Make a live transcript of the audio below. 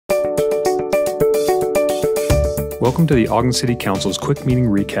Welcome to the Ogden City Council's quick meeting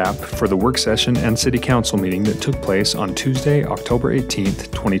recap for the work session and City Council meeting that took place on Tuesday, October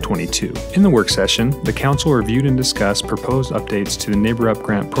 18th, 2022. In the work session, the Council reviewed and discussed proposed updates to the Neighbor Up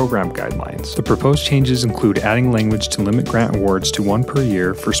Grant Program guidelines. The proposed changes include adding language to limit grant awards to one per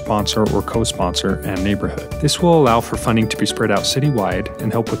year for sponsor or co-sponsor and neighborhood. This will allow for funding to be spread out citywide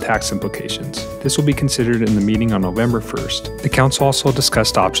and help with tax implications. This will be considered in the meeting on November 1st. The Council also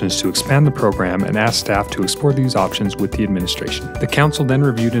discussed options to expand the program and asked staff to explore these options with the administration. The Council then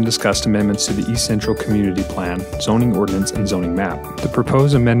reviewed and discussed amendments to the East Central Community Plan, zoning ordinance, and zoning map. The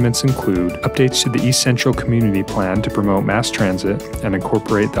proposed amendments include updates to the East Central Community Plan to promote mass transit and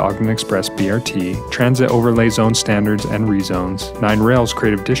incorporate the Ogden Express BRT, transit overlay zone standards and rezones, 9 Rails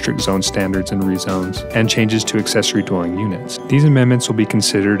Creative District zone standards and rezones, and changes to accessory dwelling units. These amendments will be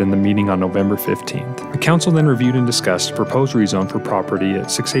considered in the meeting on November 15th. The Council then reviewed and discussed a proposed rezone for property at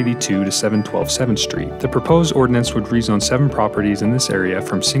 682 to 712 7th Street. The proposed ordinance would rezone 7 properties in this area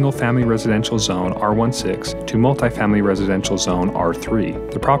from single-family residential zone R16 to multifamily residential zone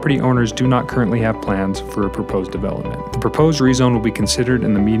R3. The property owners do not currently have plans for a proposed development. The proposed rezone will be considered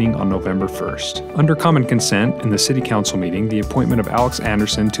in the meeting on November 1st. Under common consent in the City Council meeting, the appointment of Alex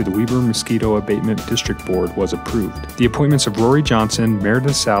Anderson to the Weber Mosquito Abatement District Board was approved. The appointments of Rory Johnson,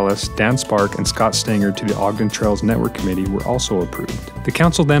 Meredith Salas, Dan Spark, and Scott Stanger to the Ogden Trails Network Committee were also approved. The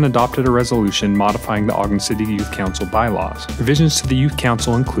Council then adopted a resolution modifying the Ogden City Youth Council bylaws. Revisions to the Youth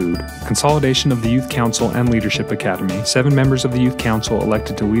Council include consolidation of the Youth Council and Leadership Academy, 7 members of the Youth Council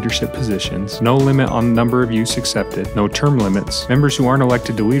elected to leadership positions, no limit on number of youths accepted, no term limits. Members who aren't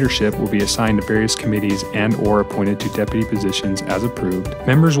elected to leadership will be assigned to various committees and/or appointed to deputy positions as approved.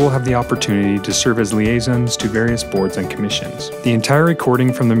 Members will have the opportunity to serve as liaisons to various boards and commissions. The entire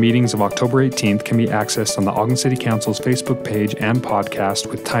recording from the meetings of October 18th can be accessed on the Ogden City Council's Facebook page and podcast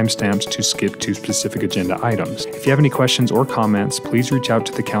with timestamps to skip to specific agenda items. If you have any questions or comments, please reach out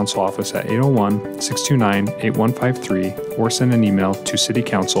to the Council office at 801-629-8153 or send an email to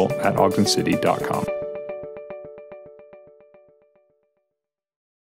citycouncil@ogdencity.com.